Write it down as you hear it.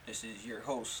This is your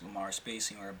host, Lamar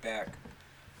Spacey. We're back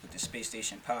with the Space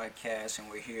Station Podcast, and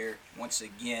we're here once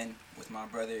again with my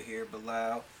brother here,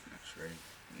 Bilal. That's right.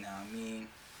 Now, I mean,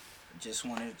 just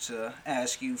wanted to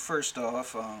ask you first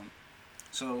off,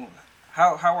 so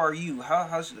how are you?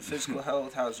 How's the physical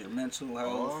health? How's your mental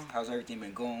health? How's everything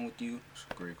been going with you? That's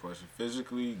a great question.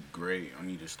 Physically, great. I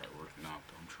need to start working out,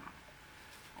 though. I'm trying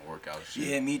to work out shit.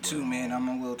 Yeah, me too, man. I'm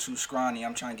a little too scrawny.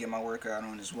 I'm trying to get my workout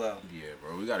on as well. Yeah,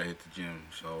 bro. We got to hit the gym.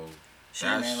 So, shit,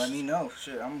 man, let me know.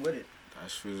 Shit, I'm with it.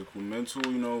 That's physical.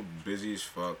 Mental, busy as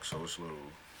fuck. So, it's a little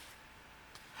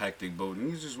hectic. But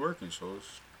he's just working. So,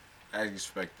 it's as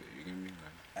expected. You get me?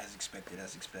 As expected.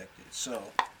 So,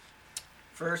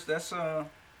 first, let's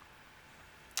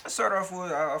start off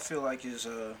with, I feel like is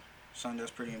something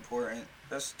that's pretty important.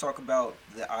 Let's talk about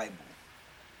the Bible.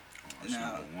 Oh, that's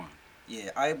number one.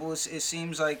 Yeah, Bible. It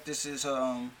seems like this is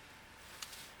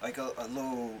like a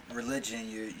little religion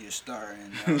you're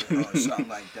starting or something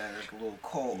like that, like a little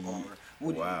cult or.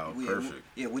 Perfect.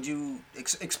 Would you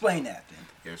explain that then?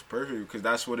 Yeah, it's perfect because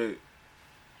that's what it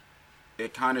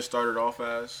kind of started off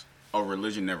as. A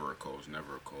religion, never a cult,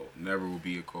 never will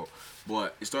be a cult.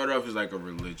 But it started off as like a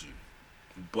religion.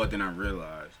 But then I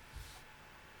realized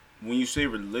when you say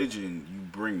religion, you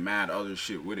bring mad other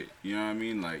shit with it. You know what I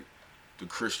mean? Like the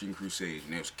Christian Crusades,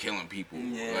 and it was killing people.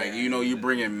 Yeah. Like, you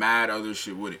bringing mad other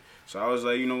shit with it. So I was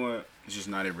like, you know what? It's just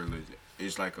not a religion.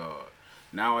 It's like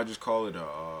now I just call it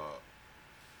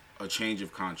a change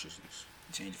of consciousness.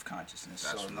 Change of consciousness.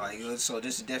 That's So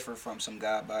this is different from some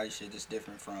God body shit. This is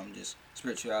different from just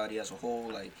spirituality as a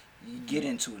whole. Like, you get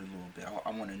into it a little bit. I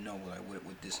want to know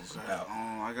what this is about.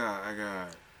 I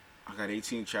got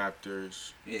 18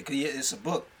 chapters. Yeah, cause it's a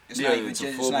book. It's not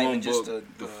even just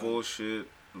the full shit.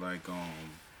 Like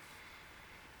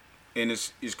and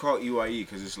it's called EYE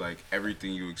because it's like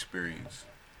everything you experience.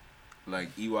 Like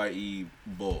EYE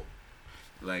bull.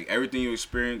 Like everything you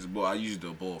experience, but I use the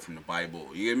bull from the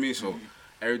Bible. You get me? So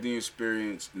everything you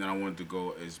experience, and then I wanted to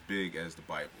go as big as the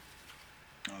Bible.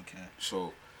 Okay.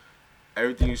 So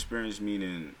everything you experience,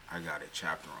 meaning I got a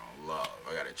chapter on love.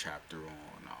 I got a chapter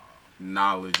on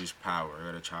knowledge is power. I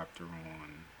got a chapter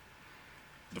on.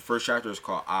 The first chapter is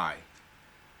called I,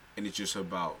 and it's just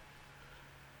about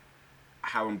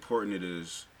how important it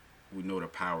is we know the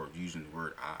power of using the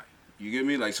word I. You get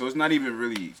me? Like, so it's not even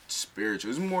really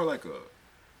spiritual. It's more like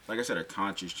I said, a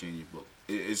conscious changing book.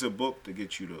 It's a book to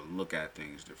get you to look at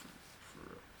things different.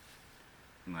 For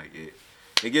real. Like,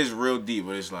 it gets real deep,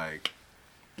 but it's like,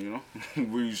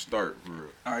 where you start, for real.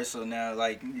 All right, so now,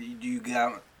 like, do you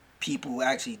got people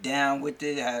actually down with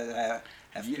it?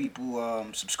 Have people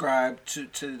subscribed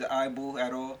to the Bible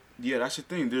at all? Yeah, that's the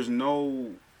thing.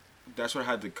 That's what I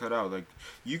had to cut out. Like,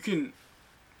 you can,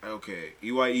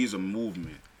 EYE is a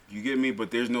movement. You get me?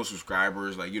 But there's no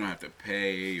subscribers. Like, you don't have to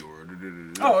pay or.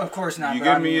 Oh, of course not. You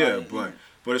get me? Yeah,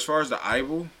 but as far as the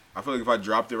Bible, I feel like if I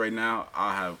dropped it right now,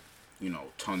 I'll have,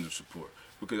 tons of support.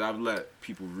 Because I've let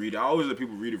people read it. I always let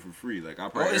people read it for free. Like, I'll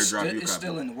probably airdrop you a copy. It's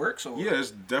still in the works? Or? Yeah, it's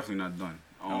definitely not done.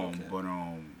 Okay. But,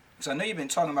 so I know you've been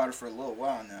talking about it for a little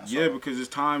while now. So. Yeah, because it's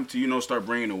time to, start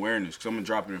bringing awareness. Because I'm going to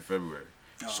drop it in February.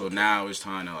 So now it's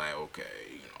time to,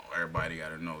 everybody got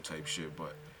to know type shit.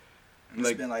 But.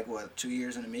 It's been 2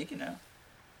 years in the making now?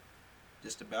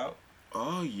 Just about?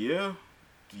 Oh, yeah.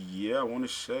 Yeah, I want to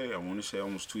say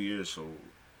almost 2 years. So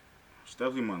it's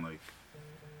definitely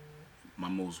my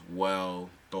most well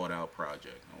thought out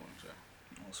project, I want to say.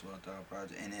 Most well thought out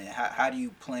project. And then how do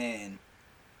you plan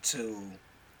to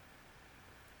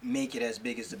make it as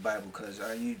big as the Bible? Because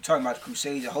are you talking about the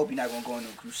Crusades? I hope you're not going to go on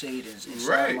a crusade and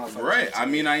Right. I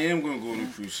mean, I am going to go on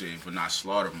a crusade, but not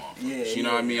slaughter motherfuckers. Yeah, you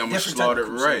know what I mean? I'm going to slaughter.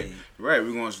 Right. We're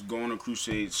going to go on a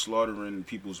crusade slaughtering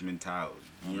people's mentality.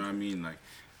 You know what I mean? Like,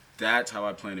 that's how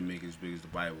I plan to make it as big as the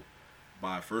Bible.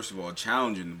 By, first of all,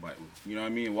 challenging the Bible. You know what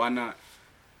I mean? Why not?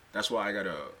 That's why I got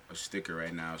a sticker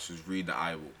right now. It says, read the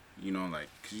Bible.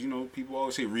 Because, people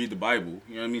always say, read the Bible.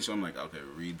 You know what I mean? So I'm like, okay,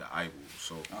 read the Bible.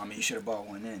 So. I mean, you should have bought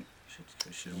one in.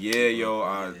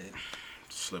 I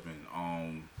slipping.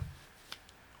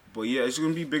 But yeah, it's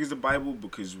gonna be big as the Bible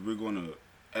because we're gonna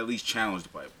at least challenge the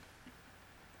Bible.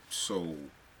 So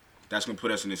that's gonna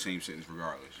put us in the same sentence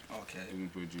regardless. Okay. It's gonna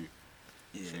put you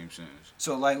in the same sentence.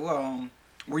 So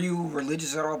were you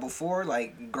religious at all before?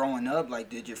 Like growing up,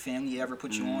 did your family ever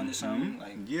put you on to something?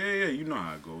 Like yeah, you know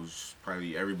how it goes.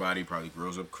 Probably everybody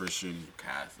grows up Christian,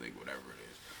 Catholic, whatever it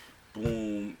is.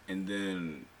 Boom, and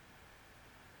then.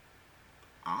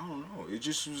 I don't know. It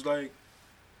just was like,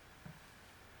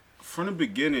 from the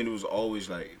beginning, it was always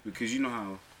like, because you know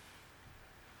how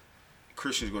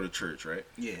Christians go to church, right?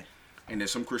 Yeah. And then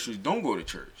some Christians don't go to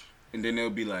church. And then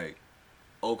they'll be like,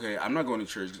 okay, I'm not going to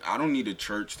church. I don't need a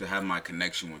church to have my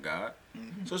connection with God.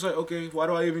 Mm-hmm. So it's like, okay, why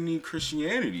do I even need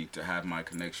Christianity to have my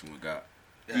connection with God?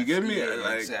 You get me? Yeah,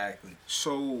 like, exactly.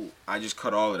 So I just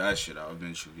cut all of that shit out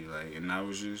eventually, like, and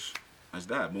that's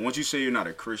that. But once you say you're not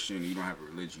a Christian, you don't have a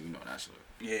religion, you know that's a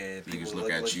Yeah, people niggas look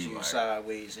at you like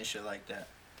sideways and shit like that.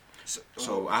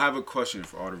 So I have a question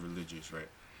for all the religious, right?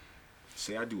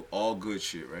 Say I do all good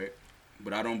shit, right?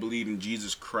 But I don't believe in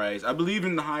Jesus Christ. I believe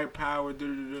in the higher power.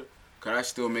 Could I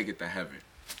still make it to heaven?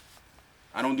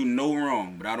 I don't do no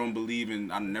wrong, but I don't believe in.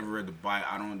 I never read the Bible.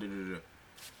 I don't.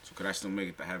 So could I still make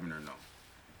it to heaven or no?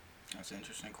 That's an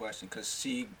interesting question. Cause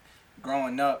see,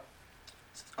 growing up,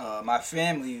 my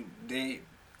family they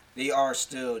are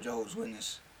still Jehovah's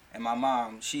Witness, and my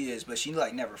mom she is, but she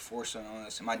like never forced it on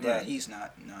us. And my dad Right. he's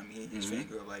not. You know what I mean? His family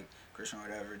grew up like Christian or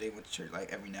whatever. They went to church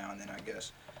like every now and then, I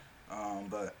guess.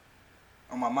 But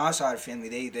on my mom's side of the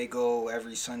family, they go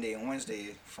every Sunday and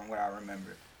Wednesday, from what I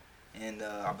remember. And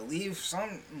I believe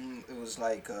it was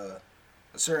like a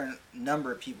certain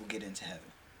number of people get into heaven.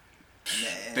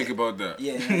 And Think about that.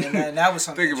 Yeah, and that was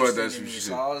something Think about interesting that to me. shit.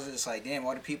 So I was just like, damn,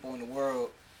 all the people in the world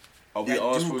Are we that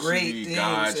all do supposed great to be things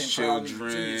God's and children?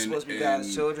 probably supposed to be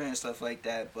God's children and stuff like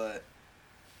that, but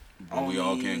we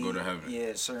all can't go to heaven.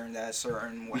 Yeah, certain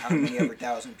how many ever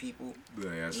thousand people. Yeah,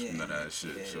 that's none of that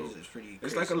shit. Yeah, so it's pretty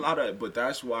it's crazy. like a lot of, but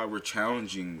that's why we're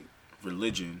challenging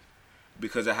religion,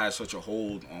 because it has such a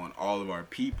hold on all of our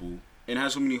people and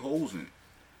has so many holes in it.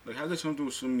 Like, how could something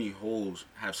with so many holes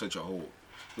have such a hold?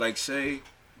 Like, say,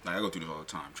 like I go through this all the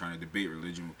time, trying to debate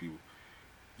religion with people.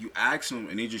 You ask them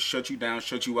and they just shut you down,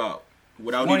 shut you out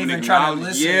without won't even try to acknowledging.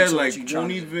 listen Yeah, to what like you trying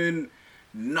won't to do. even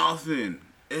nothing.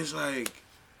 It's like,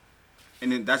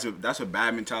 and then that's a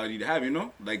bad mentality to have, you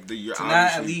know? Like you're to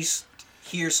not at least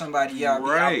hear somebody out,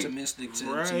 Right, be optimistic to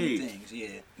right, things. Yeah,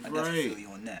 I definitely right. feel you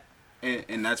on that.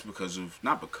 And that's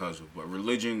not because of, but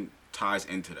religion ties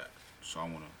into that. So I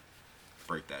want to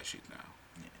break that shit down.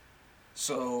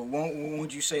 So, when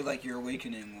would you say like your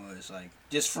awakening was, like,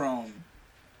 just from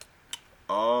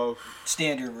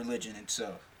standard religion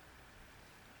itself?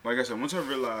 Like I said, once I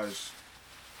realized,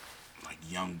 like,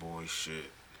 young boy shit,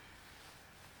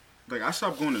 like, I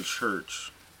stopped going to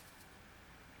church,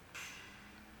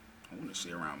 I want to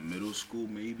say around middle school,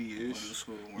 maybe-ish. Middle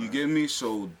school, You right. get me?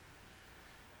 So,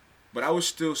 but I would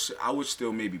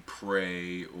still maybe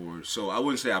pray, or, so I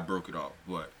wouldn't say I broke it off,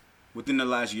 but within the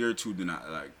last year or two, then I,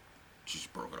 like,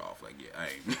 just broke it off. Like,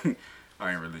 yeah,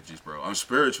 I ain't religious, bro. I'm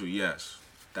spiritual, yes,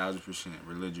 1000%.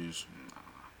 Religious, nah.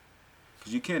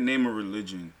 Cause you can't name a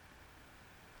religion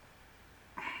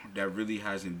that really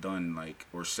hasn't done, like,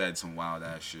 or said some wild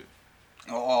ass shit.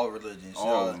 All religions.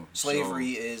 All of them.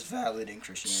 Slavery is valid in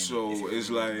Christianity. So if you it's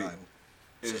read the like, Bible.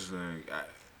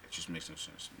 it just makes no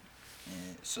sense to me.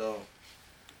 Yeah, so,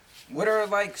 what are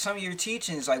like some of your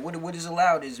teachings? Like, what is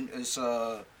allowed? Is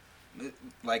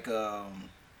like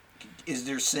is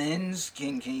there sins?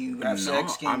 Can you have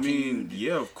sex? I Can mean, you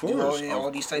yeah, of course, do all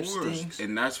these types of things?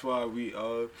 And that's why we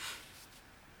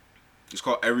it's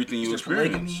called everything you Is there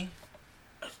experience.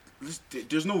 polygamy?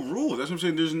 There's no rules. That's what I'm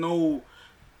saying. There's no.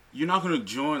 You're not gonna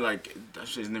join, like,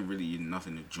 that's just not really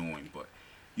nothing to join, but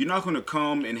you're not gonna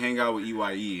come and hang out with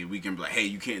EYE and we can be like, hey,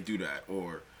 you can't do that,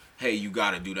 or hey, you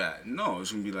gotta do that. No,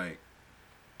 it's gonna be like,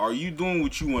 are you doing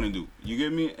what you want to do? You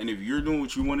get me? And if you're doing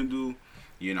what you want to do,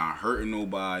 you're not hurting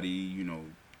nobody, you know,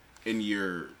 and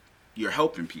you're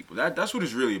helping people. That's what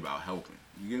it's really about, helping.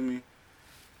 You get me?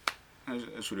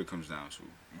 That's what it comes down to.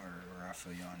 Or I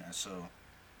feel you on that.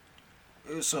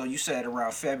 So you said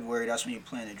around February, that's when you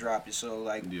plan to drop it. So,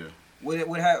 like, Yeah.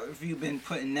 what have you been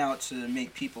putting out to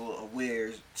make people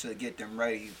aware, to get them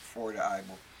ready for the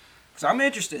Bible? Because I'm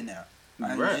interested now.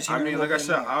 Right. I mean, like I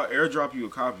said, I'll airdrop you a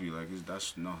copy. Like,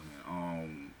 that's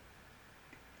nothing.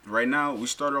 Right now, we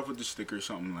started off with the stickers,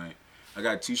 something like, I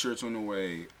got t-shirts on the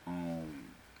way.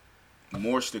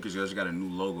 More stickers. I just got a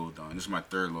new logo done. This is my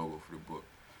third logo for the book.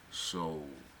 So,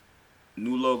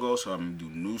 new logo. So I'm gonna do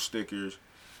new stickers.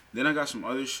 Then I got some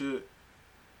other shit.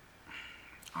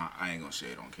 I ain't gonna say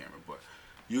it on camera, but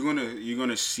you're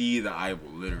gonna see the Bible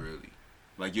literally.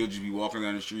 Like, you'll just be walking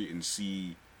down the street and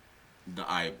see the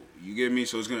Bible. You get me?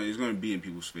 So it's gonna be in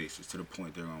people's faces to the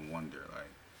point they're gonna wonder, like,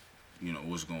 you know,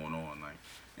 what's going on, like.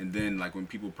 And then, like, when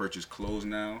people purchase clothes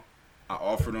now, I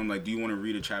offer them, like, do you want to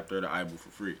read a chapter of the Bible for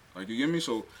free? Like, you get me?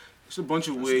 So it's a bunch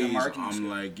of That's good ways. marketing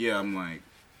I'm like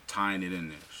tying it in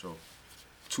there. So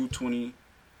 2/22/22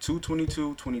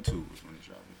 is when it's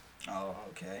dropping. Oh,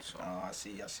 okay. So. Oh, I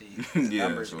see. Yeah,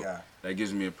 Numbers so guy. that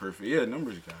gives me a perfect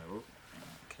numbers guy. Bro.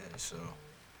 Okay, so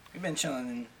we've been chilling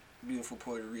in beautiful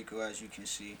Puerto Rico, as you can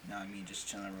see. Now I mean, just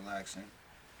chilling, relaxing.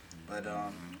 But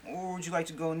where would you like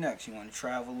to go next? You want to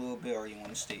travel a little bit, or you want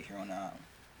to stay here on the island?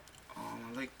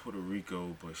 I like Puerto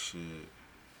Rico, but shit,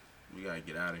 we gotta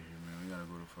get out of here, man. We gotta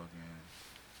go to fucking.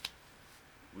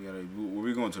 Were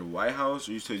we going to the White House?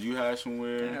 Or you said you had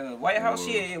somewhere? White House,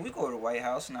 yeah, we go to the White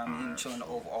House, and I'm chill in the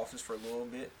Oval Office for a little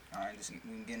bit. All right, we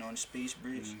can get on the space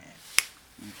bridge.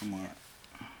 Come on.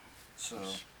 So,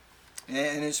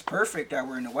 and it's perfect that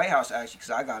we're in the White House actually, because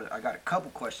I got a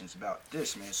couple questions about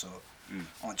this, man. So,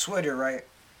 on Twitter, right?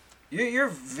 You're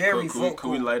very vocal.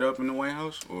 Could we light up in the White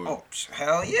House? Or? Oh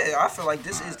hell yeah! I feel like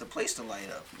this is the place to light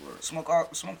up. Smoke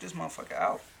this motherfucker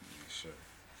out. Yeah, sure.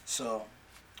 So,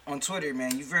 on Twitter,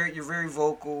 man, you're very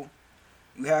vocal.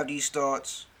 You have these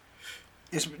thoughts.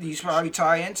 These probably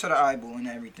tie into the Bible and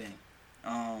everything.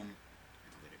 Let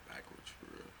it backwards for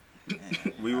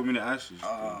real. We want me to ask you.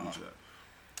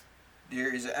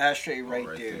 There is an ashtray right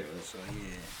there. So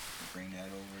yeah, bring that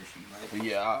over if you like. But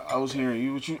yeah, I was hearing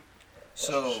you. What you?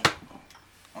 So,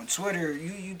 on Twitter,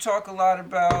 you talk a lot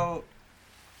about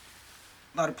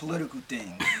a lot of political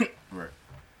things. Right.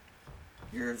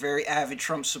 You're a very avid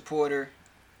Trump supporter.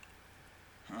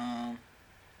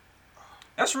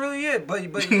 That's really it.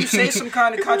 But you say some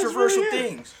kind of controversial really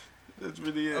things. That's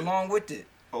really it. Along with it.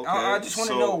 Okay. I just want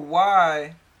to know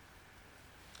why,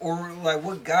 or like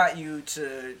what got you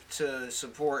to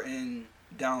supporting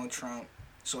Donald Trump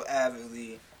so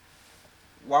avidly.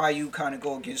 Why you kind of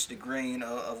go against the grain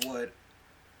of what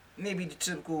maybe the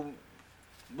typical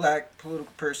black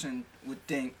political person would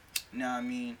think. You know what I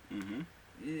mean? Mm-hmm.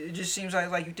 It just seems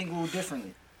like you think a little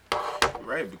differently.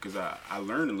 Right, because I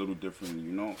learned a little differently,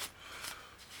 you know.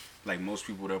 Like most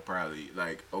people, they'll probably,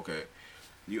 like, okay,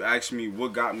 you asked me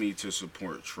what got me to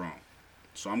support Trump.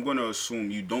 So I'm going to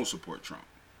assume you don't support Trump.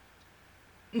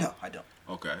 No, I don't.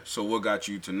 Okay, so what got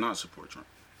you to not support Trump?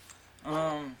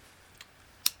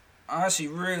 Honestly,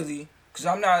 really, because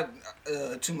I'm not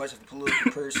too much of a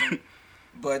political person,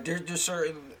 but there's just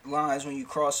certain lines when you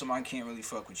cross them, I can't really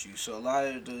fuck with you. So a lot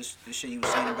of the shit you was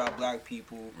saying about black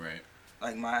people, right,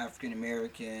 like my African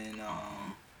American,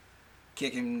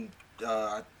 kicking,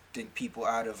 I think people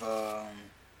out of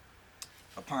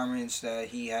apartments that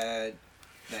he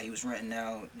was renting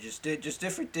out, just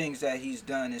different things that he's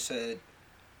done and said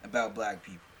about black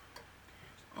people.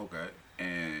 Okay.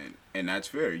 And that's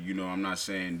fair. You know, I'm not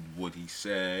saying what he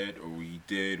said or what he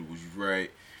did was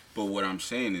right. But what I'm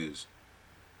saying is,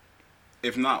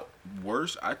 if not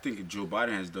worse, I think Joe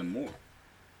Biden has done more.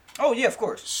 Oh, yeah, of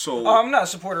course. So I'm not a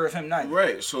supporter of him neither.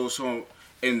 Right. So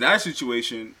in that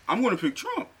situation, I'm going to pick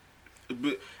Trump.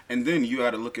 And then you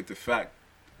got to look at the fact,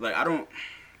 like, you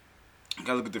got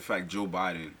to look at the fact Joe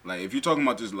Biden, like, if you're talking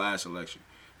about this last election,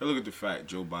 you look at the fact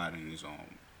Joe Biden is,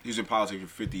 he's in politics for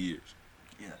 50 years.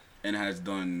 Yeah. And has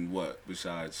done what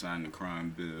besides sign the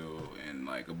crime bill and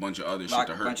like a bunch of other shit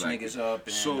to hurt black niggas up.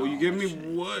 And so you give me shit.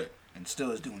 what? And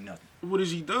still is doing nothing. What has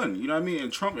he done? You know what I mean?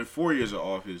 And Trump in 4 years of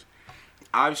office,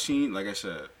 I've seen, like I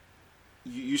said,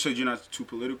 you said you're not too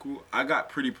political. I got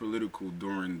pretty political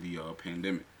during the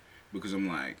pandemic because I'm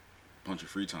like, bunch of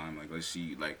free time. Like, let's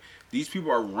see, like these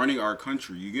people are running our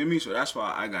country. You get me? So that's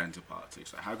why I got into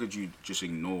politics. Like, how could you just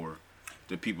ignore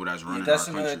the people that's running our country? That's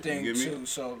another thing too.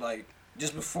 So like.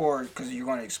 Just before, because you're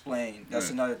going to explain, that's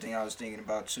right. Another thing I was thinking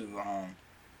about too.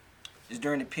 Just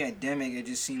during the pandemic, it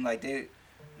just seemed like they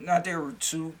were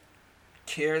too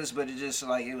careless, but it just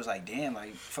like it was like, damn, like,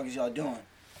 what the fuck is y'all doing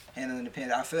handling the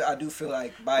pandemic? I do feel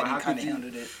like Biden kind of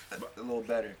handled it a little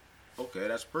better. Okay,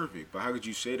 that's perfect. But how could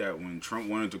you say that when Trump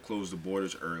wanted to close the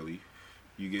borders early?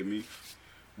 You get me?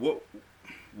 What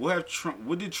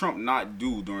did Trump not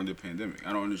do during the pandemic?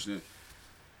 I don't understand.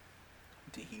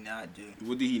 Did he not do?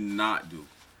 What did he not do?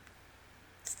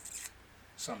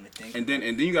 Something to think. And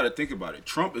then you got to think about it.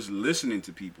 Trump is listening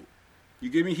to people. You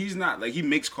get me? He's not like he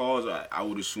makes calls. I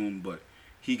would assume, but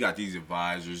he got these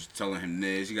advisors telling him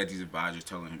this. He got these advisors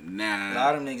telling him nah. A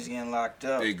lot of niggas getting locked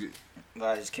up. A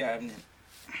lot of his cabinet.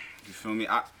 You feel me?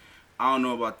 I don't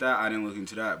know about that. I didn't look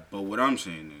into that. But what I'm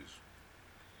saying is,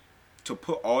 to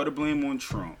put all the blame on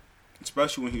Trump.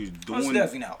 Especially when he was doing. It's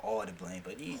definitely not all the blame,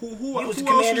 but he was the who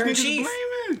commander in else was chief.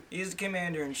 Blaming? He's the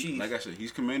commander in chief. Like I said,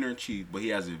 he's commander in chief, but he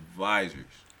has advisors.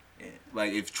 Yeah.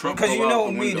 Like if Trump. Because you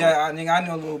know me, that I think I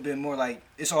know a little bit more. Like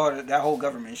it's all that whole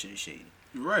government shit is shady.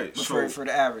 Right. But so for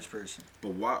the average person. But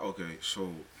why? Okay,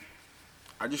 so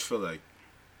I just feel like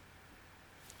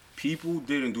people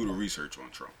didn't do the research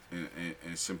on Trump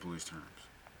in simplest terms.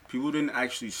 People didn't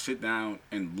actually sit down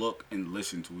and look and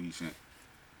listen to what he said.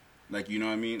 Like, you know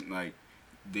what I mean? Like,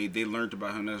 they learned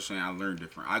about him. That's saying I learned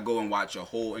different. I go and watch a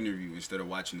whole interview instead of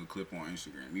watching the clip on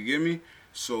Instagram. You get me?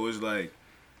 So it's like,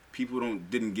 people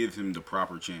didn't give him the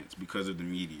proper chance because of the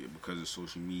media, because of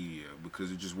social media,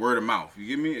 because of just word of mouth. You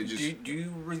get me? It just. Do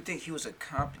you really think he was a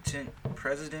competent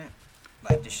president?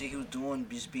 Like the shit he was doing,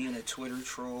 just being a Twitter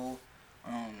troll.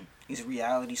 He's a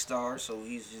reality star, so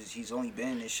he's only been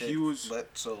in this shit but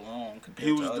so long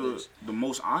compared to others. He was the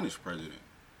most honest president.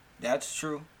 That's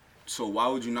true. So why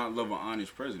would you not love an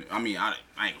honest president? I mean, I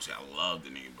ain't gonna say I love the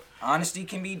nigga, but honesty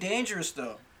can be dangerous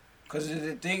though, because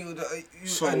the thing.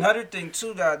 Another thing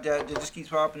too that just keeps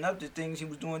popping up, the things he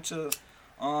was doing to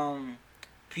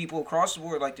people across the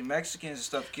board, like the Mexicans and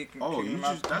stuff, kicking. Oh,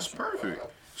 that's perfect.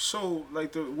 So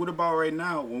like what about right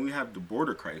now when we have the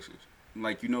border crisis?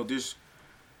 Like this.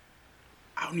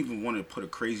 I don't even want to put a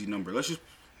crazy number. Let's just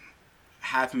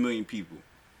 500,000 people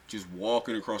just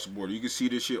walking across the border. You can see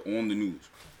this shit on the news.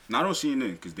 Not on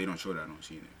CNN because they don't show that on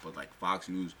CNN, but like Fox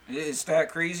News. It's that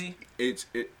crazy.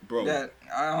 Bro. That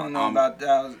I don't know about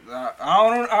that.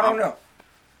 I don't know.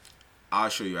 I'll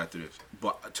show you after this.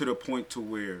 But to the point to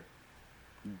where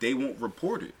they won't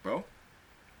report it, bro.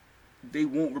 They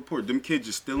won't report. Them kids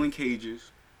are still in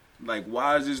cages. Like,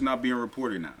 why is this not being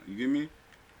reported now? You get me?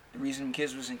 The reason them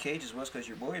kids was in cages was because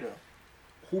your boy, though.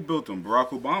 Who built them? Barack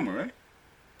Obama, right?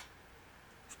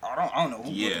 I don't know who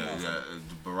built them. Yeah,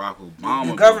 Barack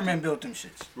Obama. The government built them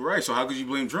shits. Right, so how could you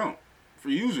blame Trump for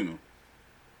using them?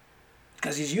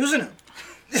 Because he's using them.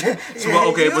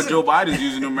 But Joe Biden's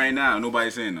using them right now.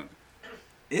 Nobody's saying nothing.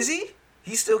 Is he?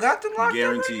 He still got them locked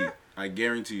up right now? I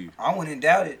guarantee you. I wouldn't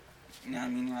doubt it. You know what I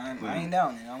mean? I ain't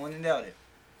doubting it. I wouldn't doubt it.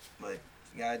 But,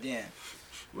 goddamn.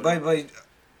 But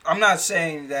I'm not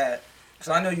saying that, because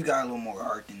I know you got a little more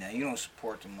heart than that. You don't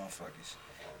support them motherfuckers.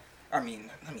 I mean,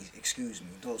 excuse me,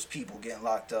 those people getting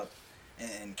locked up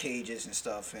in cages and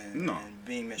stuff and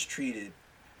being mistreated.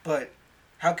 But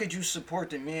how could you support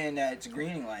the man that's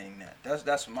green lighting that?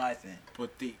 That's my thing.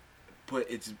 But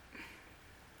it's...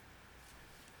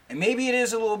 And maybe it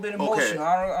is a little bit emotional. Okay.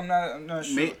 I'm not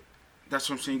sure. That's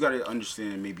what I'm saying. You got to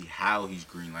understand maybe how he's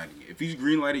green lighting it. If he's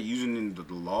green lighting using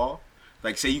the law,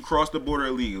 like say you cross the border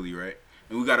illegally, right?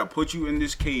 And we got to put you in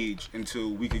this cage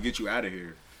until we could get you out of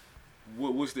here.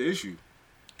 What's the issue?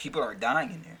 People are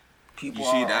dying in there. People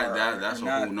you see, that's a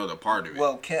whole nother part of it.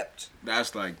 Well kept.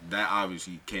 That's like, that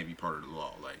obviously can't be part of the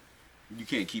law. Like, you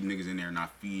can't keep niggas in there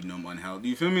not feeding them unhealthy.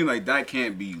 You feel me? Like, that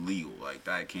can't be legal. Like,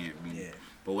 that can't be. Yeah.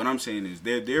 But what I'm saying is,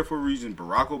 they're there for a reason.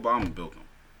 Barack Obama built them.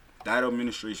 That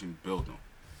administration built them.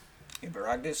 Yeah,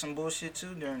 Barack did some bullshit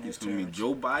too during his term.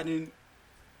 Joe Biden,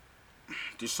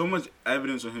 there's so much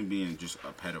evidence of him being just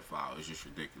a pedophile. It's just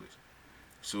ridiculous.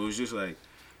 So it's just like,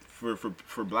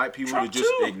 for black people Trump to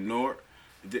just ignore,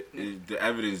 the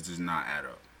evidence does not add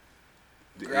up.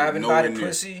 Grabbing by the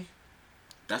pussy.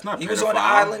 That's not pedophile. He was on the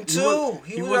island too.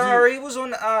 He was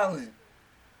on the island.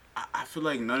 I feel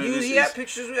like none of this He had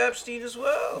pictures with Epstein as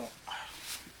well.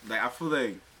 Like, I feel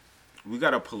like we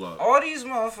gotta pull up. All these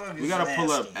motherfuckers. We gotta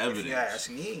pull up evidence. If you ask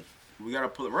me. We gotta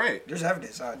pull it right. There's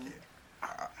evidence out there.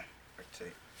 I tell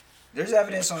you. There's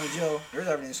evidence on Joe. There's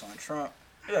evidence on Trump.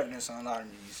 There's evidence on a lot of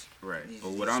these. Right.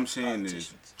 But what I'm saying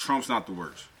is, Trump's not the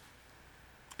worst.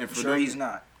 And I'm sure he's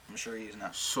not. I'm sure he is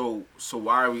not. So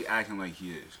why are we acting like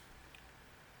he is?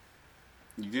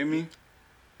 You get me?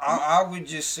 I would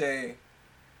just say.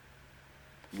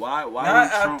 Why?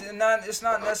 It's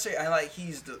not necessarily like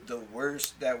he's the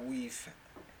worst that we've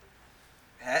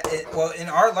had. Well, in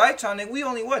our lifetime, we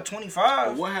only 25.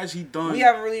 But what has he done? We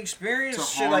haven't really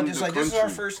experienced shit like this. Like this is our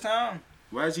first time.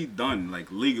 What has he done? Like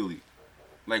legally,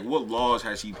 like what laws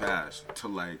has he passed to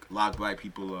like lock black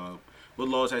people up? What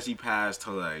laws has he passed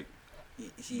to like?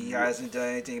 He hasn't done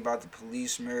anything about the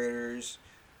police murders.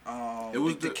 It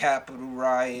was the Capitol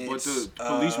riots. But the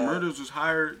police murders was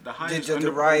the highest under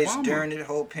the riots Obama. During the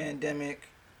whole pandemic.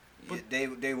 But they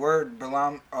were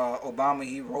Obama.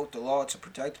 He wrote the law to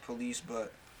protect the police,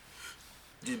 but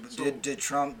did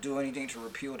Trump do anything to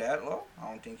repeal that law? I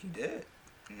don't think he did.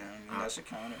 You know what I mean? That's a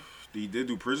counter. He did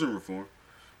do prison reform.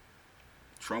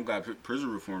 Trump got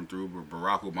prison reform through, but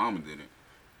Barack Obama didn't.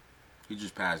 He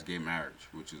just passed gay marriage,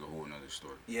 which is a whole nother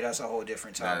story. Yeah, that's a whole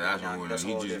different topic. That's a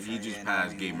whole different. He just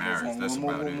passed gay marriage. That's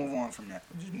about it. We'll move on from that.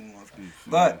 Just move on from that.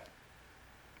 But,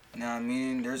 you know what I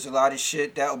mean? There's a lot of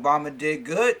shit that Obama did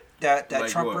good that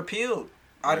like Trump repealed.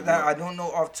 I don't know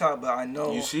off top, but I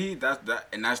know. You see, that's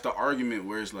the argument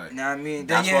where it's like. Know what I mean?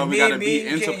 That's why we gotta be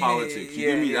into politics. You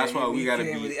get me? That's why we gotta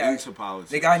be into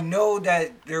politics. Like, I know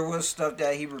that there was stuff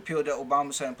that he repealed that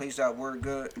Obama set in place that were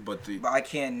good, but I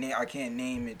can't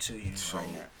name it to you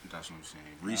right now. That's what I'm saying.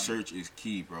 Research is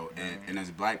key, bro. And as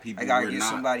black people, I gotta get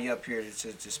somebody up here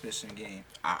to spit some game.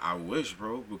 I wish,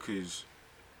 bro, because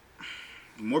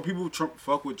more people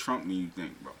fuck with Trump than you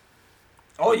think, bro.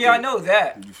 Oh yeah, I know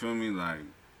that. You feel me? Like,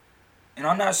 and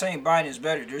I'm not saying Biden is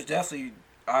better. There's definitely,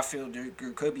 I feel there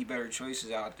could be better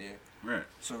choices out there. right.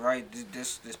 So right,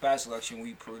 this past election,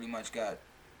 we pretty much got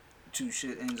two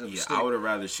shit ends of the stick. I would have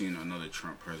rather seen another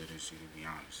Trump presidency, to be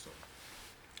honest. Though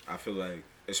I feel like,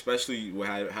 especially with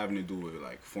having to do with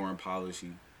like foreign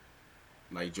policy,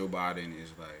 like Joe Biden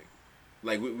is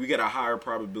like we get a higher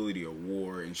probability of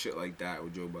war and shit like that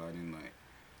with Joe Biden. Like,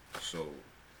 so.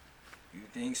 You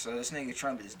think so? This nigga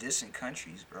Trump is dissing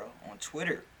countries, bro, on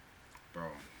Twitter. Bro,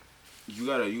 you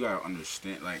gotta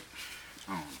understand. Like,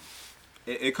 I don't know.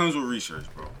 It comes with research,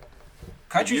 bro.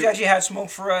 Countries actually had smoke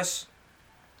for us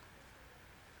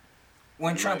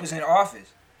when Trump was in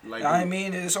office. Like, I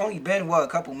mean, it's only been a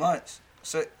couple months,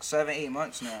 7, 8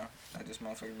 months now that this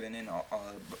motherfucker been in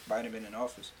Biden been in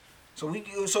office. So we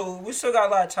still got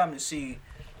a lot of time to see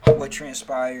what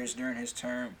transpires during his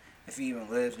term, if he even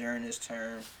lives during his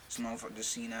term. Some motherfucker to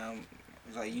see now,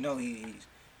 it's like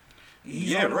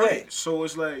he's yeah, on the right. way. So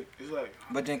it's like.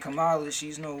 But then Kamala,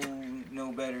 she's no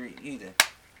better either.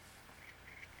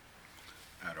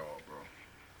 At all, bro.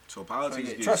 So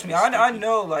politics. So, yeah, trust me, I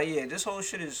know. Like, yeah, this whole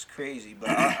shit is crazy, but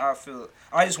I feel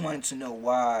I just wanted to know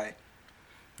why.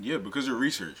 Yeah, because of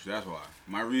research. That's why.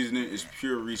 My reasoning is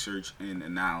pure research and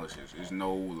analysis. There's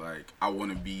no like I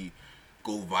want to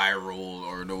go viral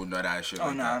or no that shit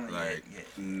like that. Like,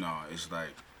 no, it's like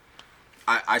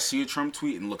I see a Trump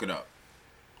tweet and look it up.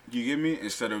 You get me?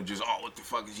 Instead of just what the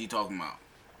fuck is he talking about?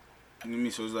 You know what I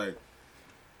mean? So it's like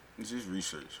it's just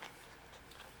research.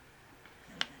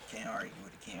 Can't argue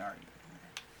with it. Can't argue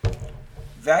with it.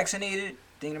 Vaccinated?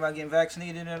 Thinking about getting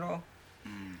vaccinated at all?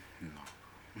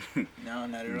 No. No,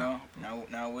 not at all.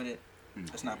 Not with it.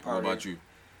 That's not part of it. What about you?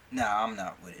 Nah, I'm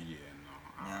not with it. Yeah,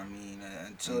 no. You know what I mean?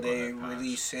 Until they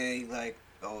really say like,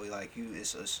 it's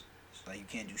like you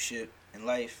can't do shit in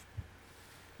life.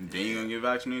 Then you gonna get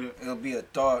vaccinated? It'll be a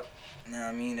thought. You know what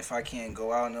I mean? If I can't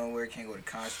go out nowhere, can't go to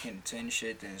college, can't attend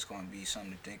shit, then it's gonna be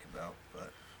something to think about.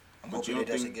 But I'm hoping it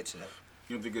doesn't get to that.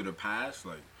 You don't think it'll pass?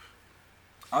 Like,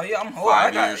 oh yeah, I'm hoping.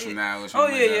 5 years from now or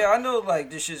something like that. Yeah. I know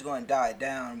like this shit's gonna die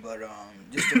down, but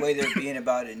just the way they're being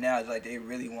about it now is like they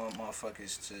really want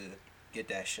motherfuckers to get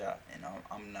that shot, and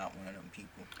I'm not one of them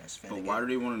people that's finna. But why do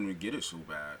they want them to get it so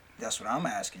bad? That's what I'm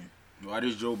asking. Why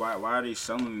does Joe Biden? Why are they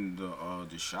selling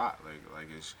the shot like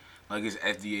it's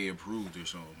FDA approved or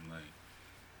something?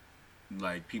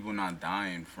 Like people not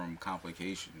dying from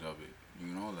complications of it.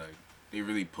 You know, like they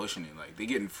really pushing it. Like they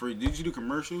getting free. Did you do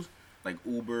commercials? Like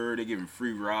Uber, they giving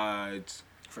free rides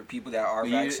for people that are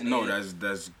vaccinated. No,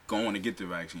 that's going to get the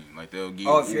vaccine. Like they'll give.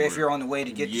 If you're on the way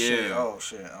to get the shit. Oh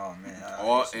shit. Oh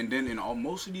man. And then in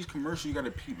most of these commercials, you got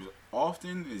to people.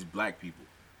 Often is black people.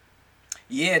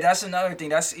 Yeah, that's another thing.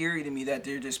 That's eerie to me that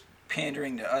they're just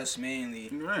pandering to us mainly.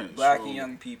 Right. Black and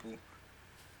young people.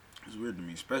 It's weird to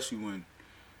me, especially when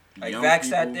like vax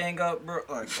that thing up, bro.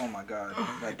 Like, oh my god.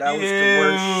 Like that was the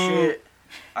worst shit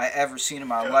I ever seen in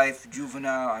my life.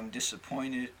 Juvenile, I'm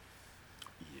disappointed.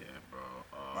 Yeah, bro.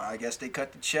 I guess they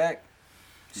cut the check.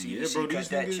 CDC bro, cut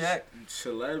that check.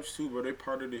 Celebs too, bro. They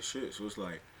part of this shit. So it's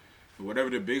like whatever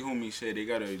the big homie said, they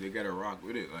gotta rock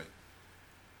with it. Like,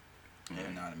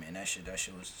 yeah, man, that shit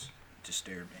was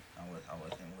disturbing. I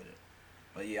wasn't with it.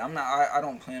 But yeah, I'm not. I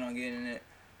don't plan on getting it.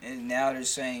 And now they're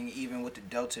saying even with the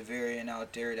Delta variant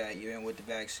out there that even with the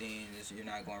vaccine, you're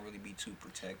not going to really be too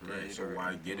protected. Right. So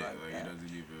why get it? Like it doesn't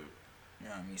give it. You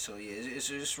know what I mean? So yeah, it's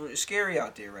just scary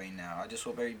out there right now. I just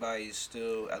hope everybody's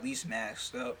still at least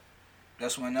masked up.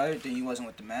 That's one other thing. He wasn't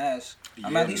with the mask.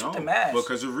 I'm at least with the mask.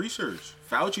 Because of research.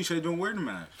 Fauci said don't wear the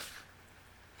mask.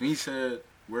 Then he said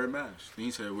wear a mask. Then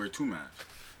he said wear 2 masks.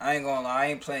 I ain't gonna lie, I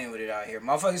ain't playing with it out here.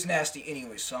 Motherfuckers nasty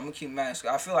anyway, so I'm gonna keep masking.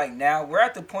 I feel like now we're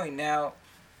at the point now.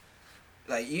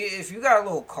 Like if you got a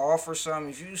little cough or something,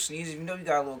 if you sneeze, if you know you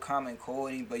got a little common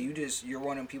cold, but you're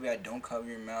one of them people that don't cover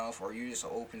your mouth, or you're just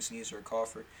an open sneezer or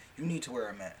cougher, you need to wear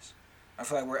a mask. I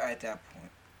feel like we're at that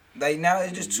point. Like now,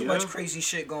 it's just too much crazy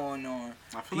shit going on.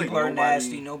 People are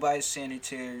nasty. Nobody's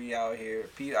sanitary out here.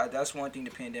 That's one thing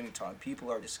the pandemic taught.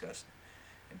 People are disgusting.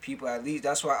 And people, at least,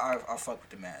 that's why I fuck with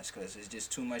the mask, because it's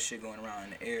just too much shit going around in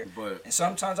the air. And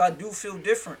sometimes I do feel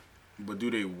different. But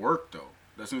do they work, though?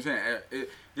 That's what I'm saying.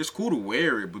 It's cool to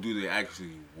wear it, but do they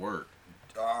actually work?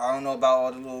 I don't know about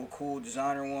all the little cool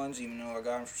designer ones, even though I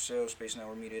got them for sale,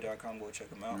 spacenetworkmedia.com. Go check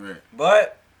them out. Right.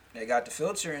 But they got the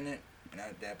filter in it, and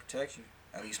that protects you.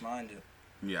 At least mine do.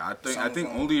 Yeah, I think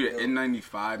only the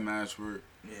N95 masks work.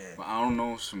 Yeah. But I don't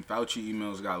know. Some Fauci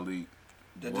emails got leaked.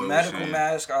 The medical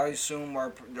mask, I assume,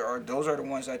 those are the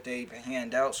ones that they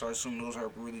hand out, so I assume those are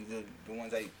really the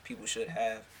ones that people should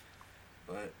have.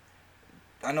 But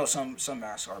I know some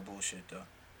masks are bullshit, though.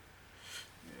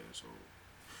 So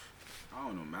I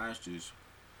don't know, mask just.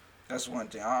 That's one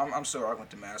thing. I'm still rocking with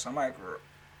the mask. I might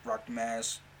rock the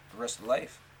mask the rest of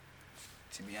life.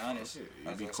 To be honest,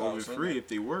 It'd be COVID free if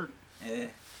they work. Yeah.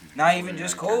 Not even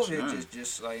just COVID,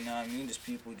 just like, know what I mean? Just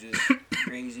people just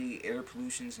crazy, air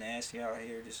pollution's nasty out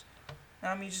here. Just, know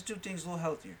what I mean? Just do things a little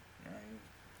healthier. You know what I mean?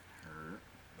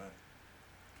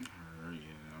 Heard,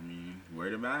 yeah. I mean, wear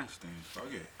the mask then.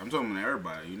 Fuck it. I'm talking to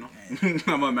everybody, you know?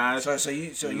 I'm a mask. So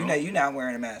you're not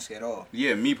wearing a mask at all?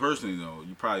 Yeah, me personally, though,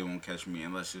 you probably won't catch me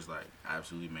unless it's, like,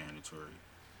 absolutely mandatory.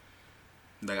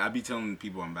 Like, I be telling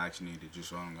people I'm vaccinated just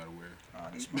so I don't gotta wear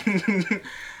it.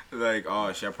 Like,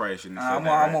 oh, shit, I probably shouldn't have said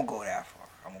that. I won't go that far.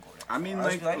 I mean,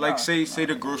 say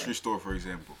the grocery store, for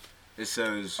example. It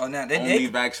says only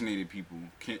vaccinated people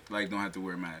don't have to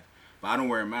wear a mask. But I don't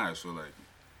wear a mask, so, like...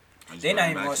 They're not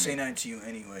even gonna say nothing to you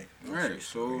anyway. Right,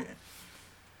 so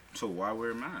why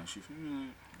wear a mask? You feel me?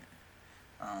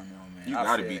 I don't know, man. You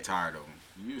gotta be tired of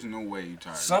them. There's no way you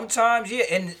tired. Sometimes, yeah.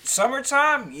 In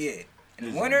summertime, yeah.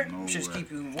 In the winter, just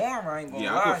keep you warm. I ain't gonna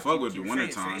lie. Yeah, I could fuck with the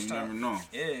wintertime. You never know.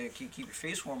 Yeah, keep your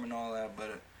face warm and all that.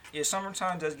 But yeah,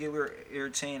 summertime does get a little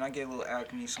irritating. I get a little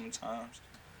acne sometimes.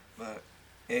 But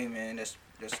hey, man, that's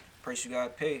the price you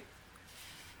gotta pay.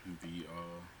 Be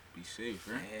safe,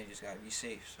 right? Yeah, you just gotta be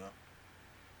safe. So,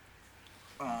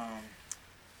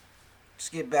 let's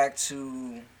get back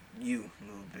to you a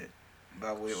little bit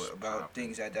about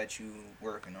things that you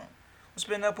working on. What's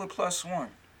been up with Plus One?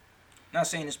 Not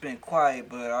saying it's been quiet,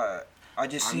 but I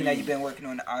just seen that you've been working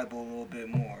on the eyeball a little bit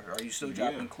more. Are you still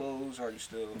dropping clothes? Are you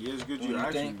still? Yeah, it's good you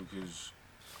asking because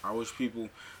I wish people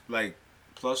like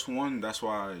Plus One. That's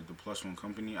why the Plus One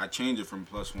company. I changed it from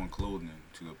Plus One Clothing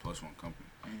to the Plus One company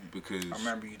because I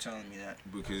remember you telling me that.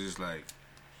 Because it's like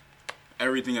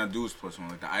everything I do is Plus One.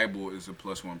 Like the eyeball is a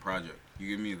Plus One project. You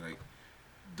get me? Like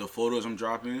the photos I'm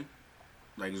dropping,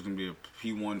 like it's gonna be a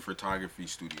P1 photography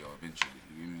studio eventually.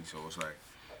 You get me? So it's like.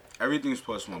 Everything's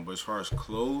Plus One, but as far as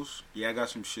clothes, yeah, I got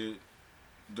some shit.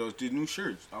 These new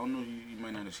shirts. I don't know, you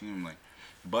might not have seen them, like,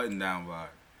 button down vibe.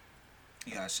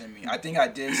 You gotta send me. I think I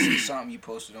did see something you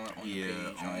posted on the page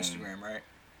on Instagram, right?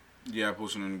 Yeah, I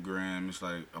posted on the gram. It's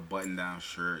like a button down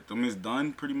shirt. Them is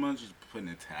done pretty much, just putting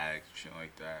the tags and shit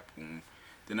like that. Boom.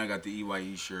 Then I got the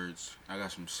EYE shirts. I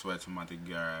got some sweats I'm about to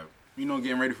grab. You know,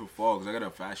 getting ready for fall because I got a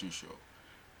fashion show.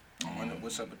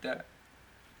 What's up with that?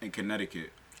 In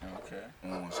Connecticut. Okay.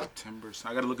 On September. So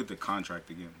I gotta look at the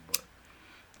contract again, but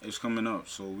it's coming up.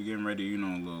 So we getting ready, you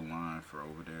know, a little line for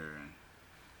over there and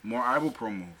more eyeball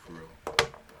promo for real.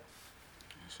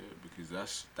 That's it, because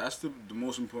that's the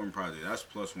most important project. That's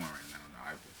Plus One right now,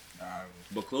 the eyeball.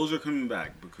 But clothes are coming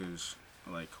back because I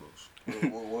like clothes.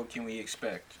 What can we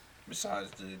expect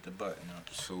besides the button up?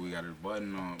 So we got a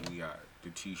button on. We got the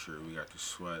T-shirt. We got the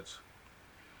sweats.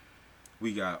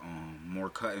 We got more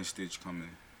cut and stitch coming.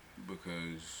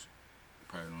 Because you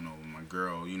probably don't know my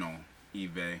girl, you know,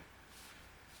 Eve.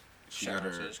 She got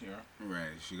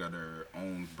her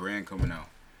own brand coming out.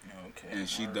 Okay. And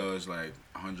she does like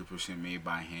 100% made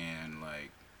by hand, like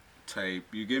type.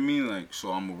 You get me? Like,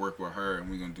 so I'm gonna work with her,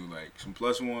 and we're gonna do like some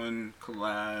Plus One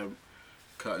collab,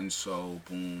 cut and sew,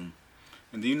 boom.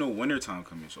 And then you know, wintertime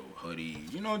coming, so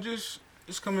hoodies. You know, just.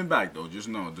 It's coming back though. Just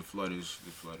know the flood is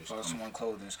Plus One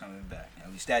Clothing is coming back.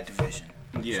 At least that division.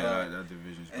 Yeah, so, that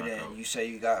division's back. And then you say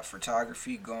you got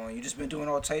photography going. You just been doing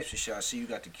all types of shit. I see you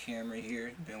got the camera here.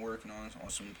 You've been working on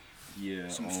some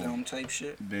film type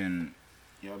shit. I've been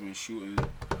shooting.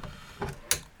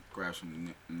 Grab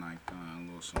some Nikon, a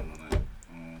little something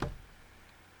like.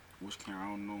 Which camera I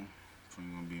don't know if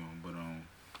I'm gonna be on, but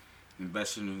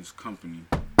investing in this company.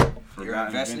 You're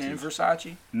investing in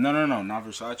Versace? No, not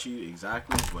Versace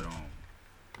exactly, but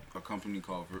a company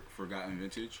called Forgotten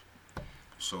Vintage.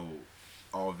 So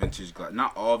all vintage,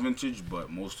 not all vintage, but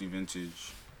mostly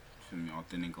vintage.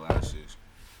 Authentic glasses.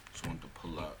 Just want to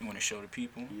pull up. You want to show the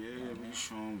people? Yeah, we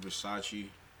show them Versace,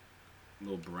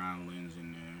 little brown lens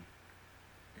in there.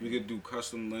 We could do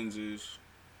custom lenses.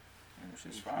 Which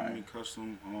is fine.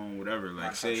 Custom whatever.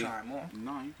 Like say,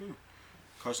 nah, you could.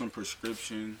 Custom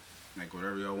prescription. Like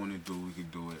whatever y'all want to do, we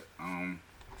could do it. I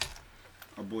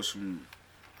bought some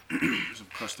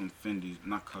custom Fendi's,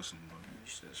 not custom, but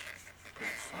it's just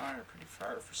pretty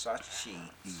fire Versace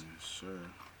sheets. Sure.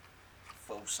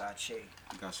 Versace.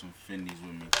 Got some Fendi's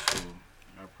with me too.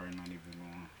 Y'all probably not even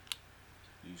going.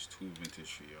 These two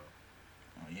vintage for y'all.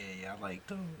 Oh yeah, I like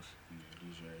those. Yeah,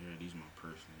 these right here, these my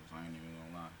personals. I ain't even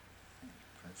gonna lie.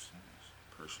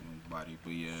 Personal body,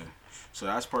 but yeah. So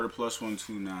that's part of Plus One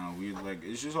too. Now we like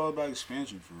it's just all about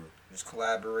expansion for real. Just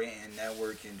collaborating,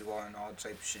 networking, do all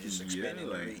type of shit, just expanding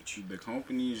the reach. The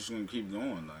company is just gonna keep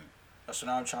going. Like That's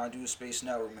what I'm trying to do with Space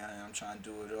Network, man. I'm trying to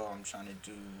do it all. I'm trying to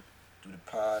do the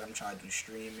pod. I'm trying to do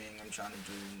streaming. I'm trying to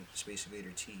do Space Invader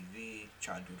TV.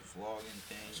 Trying to do the vlogging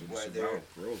thing. So it's about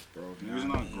growth, bro. If niggas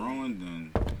not growing,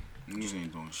 then niggas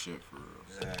ain't doing shit for real.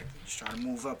 Exactly. Just trying to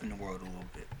move up in the world a little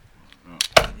bit.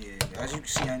 Yeah. Yeah, as you can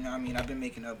see, I mean, I've been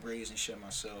making upgrades and shit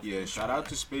myself. Yeah, shout out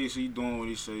to Space. He doing what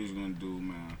he said he's gonna do,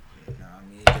 man. You know what I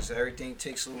mean? Just everything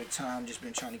takes a little time. Just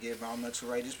been trying to get environmental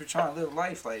right. Just been trying to live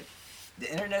life. Like, the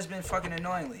internet's been fucking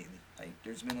annoying lately. Like,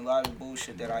 there's been a lot of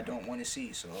bullshit that I don't want to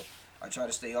see. So, I try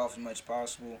to stay off as much as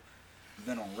possible.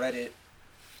 Been on Reddit.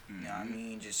 You know what I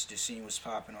mean? Just seeing what's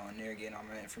popping on there, getting all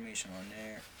my information on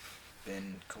there.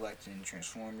 Been collecting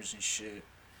Transformers and shit.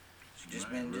 Just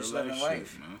been just living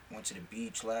life. Man. Went to the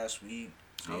beach last week.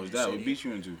 How was that? What beach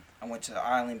you went to? I went to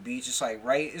Island Beach.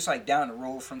 It's like down the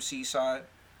road from Seaside.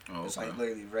 Oh, it's okay. like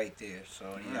literally right there.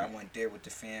 So yeah, Right. I went there with the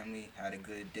family. Had a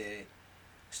good day.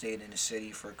 Stayed in the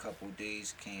city for a couple of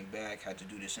days. Came back. Had to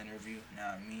do this interview. You know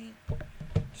what I mean?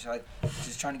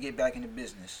 Just trying to get back into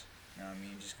business. You know what I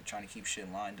mean? Just trying to keep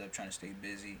shit lined up. Trying to stay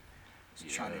busy.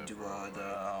 Just trying to do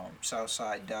the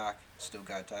Southside doc. Still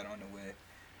got that on the way.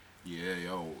 Yeah,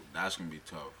 yo, that's gonna be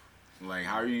tough. Like,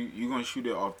 how are you gonna shoot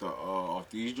it off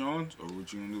these Jones, or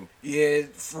what you gonna do? Yeah,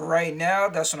 for right now,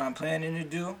 that's what I'm planning to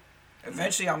do.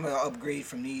 Eventually, I'm gonna upgrade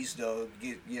from these though.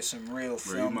 Get some real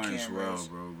film bro, you might cameras. as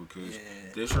well, bro, because Yeah.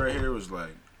 this right here was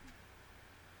like,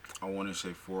 I want to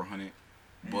say 400,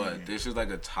 but this is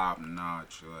like a top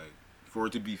notch. Like, for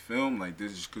it to be filmed like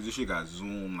this, because this shit got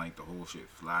zoom, like the whole shit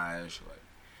flash, like.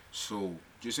 So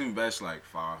just invest like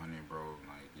 500, bro.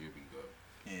 Like, you'll be good.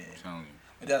 Yeah. I'm telling you.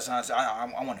 But that's honestly,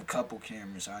 I want a couple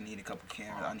cameras. I need a couple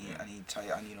cameras. Oh,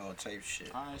 I need all type of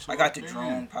shit. All right, so I got the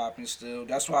drone popping still.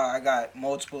 That's why I got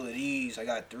multiple of these. I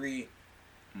got 3.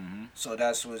 So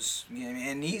that's what's, you know what I mean?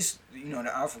 And these, you know,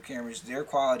 the Alpha cameras, their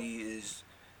quality is,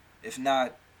 if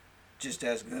not just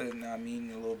as good, you know what I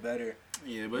mean, a little better.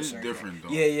 Yeah, but it's different though.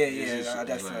 Yeah. I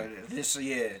definitely. Like, this,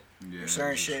 yeah,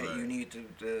 certain shit, you need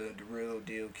the real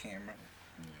deal camera.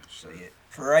 Yeah, So sure. yeah,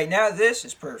 for right now, this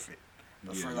is perfect.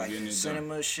 But Yeah, for you like getting the it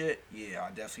cinema shit, yeah, I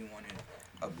definitely want to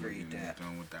upgrade Getting it that.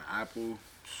 done with the Apple.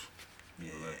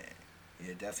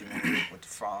 Yeah, definitely want to get with the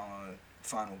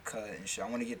final cut and shit. I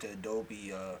want to get the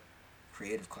Adobe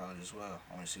Creative Cloud as well.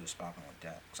 I want to see what's popping with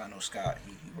that, cause I know Scott,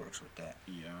 he works with that.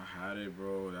 Yeah, I had it,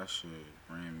 bro. That shit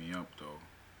ran me up though.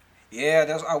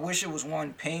 Yeah, I wish it was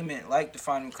one payment like the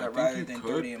Final Cut rather than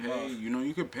 30 a month. You know,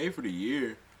 you could pay for the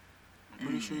year. I'm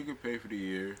pretty sure you could pay for the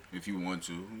year if you want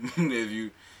to. if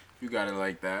you got it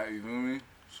like that, you feel me?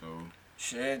 So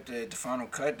shit, the Final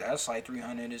Cut, that's like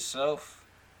 300 itself.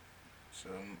 So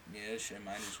yeah, shit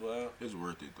might as well. it's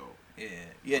worth it though.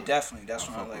 Yeah, definitely. That's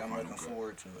I why fuck with I'm Final looking Cut.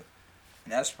 forward to it.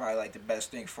 And that's probably like the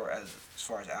best thing as far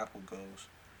as Apple goes.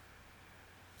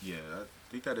 Yeah, I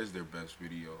think that is their best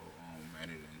video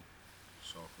editing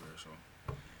software.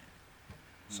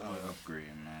 So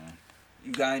upgrade, man.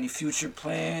 You got any future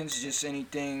plans? Just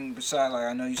anything besides, like,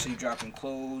 I know you say you're dropping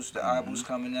clothes, the album's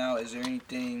coming out. Is there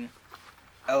anything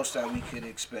else that we could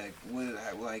expect?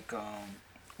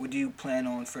 What do you plan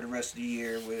on for the rest of the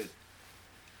year with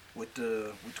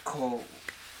the code,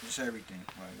 just everything?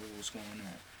 Like, what's going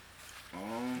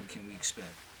on? What can we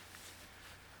expect?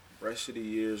 Rest of the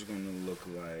year is gonna look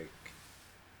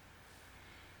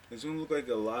like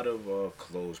a lot of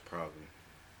clothes, probably.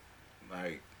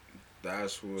 Like,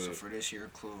 that's what. So for this year,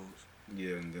 clothes.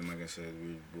 Yeah, and then like I said,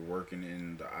 we're working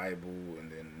in the IBL,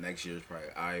 and then next year's probably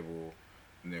IBL,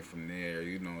 and then from there,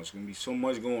 you know, it's gonna be so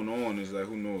much going on. It's like,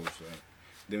 who knows? Like,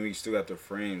 then we still got the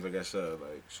frames, like I said,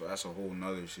 like, so that's a whole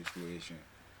nother situation.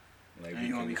 Like, And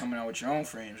you're gonna be coming out with your own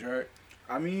frames, right?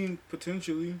 I mean,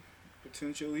 potentially,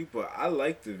 but I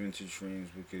like the vintage frames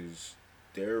because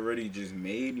they're already just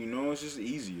made. You know, it's just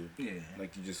easier. Yeah.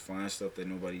 Like, you just find stuff that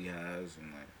nobody has,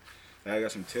 and like I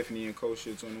got some Tiffany & Co.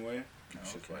 shits on the way.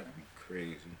 Shit's Okay. like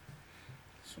crazy.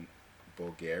 Some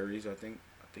Bulgaris, I think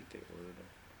they ordered them.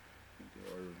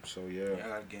 So yeah. Yeah, I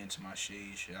gotta get into my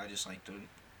shade shit. I just like the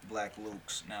black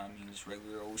looks. Now I mean, it's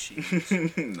regular old shades.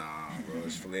 Nah, bro,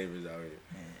 it's flavors out here.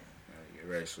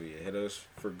 Right, so yeah, hit us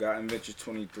Forgotten Ventures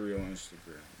 23 on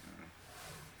Instagram.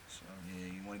 So yeah,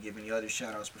 you want to give any other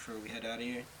shout outs before we head out of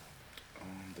here?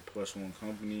 The Plus One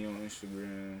Company on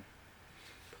Instagram.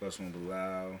 Plus One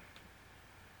Bilal.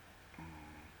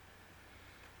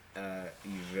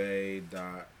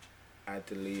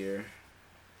 Yve.atelier.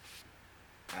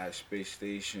 At Space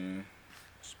Station.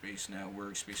 Space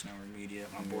Network Media.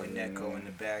 My boy Neko in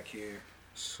the back here.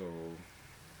 So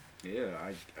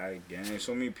yeah, I gained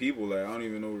so many people, like I don't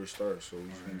even know where to start, so we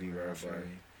just gonna leave right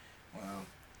by. Well,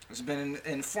 It's been an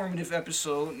informative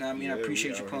episode. Now, I mean, I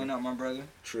appreciate you pulling up, my brother.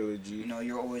 Trilogy. You know,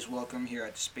 you're always welcome here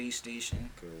at the Space Station.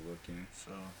 Good looking.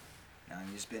 So, now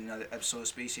it's been another episode of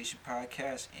Space Station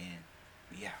Podcast, and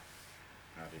we out.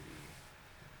 Out of here.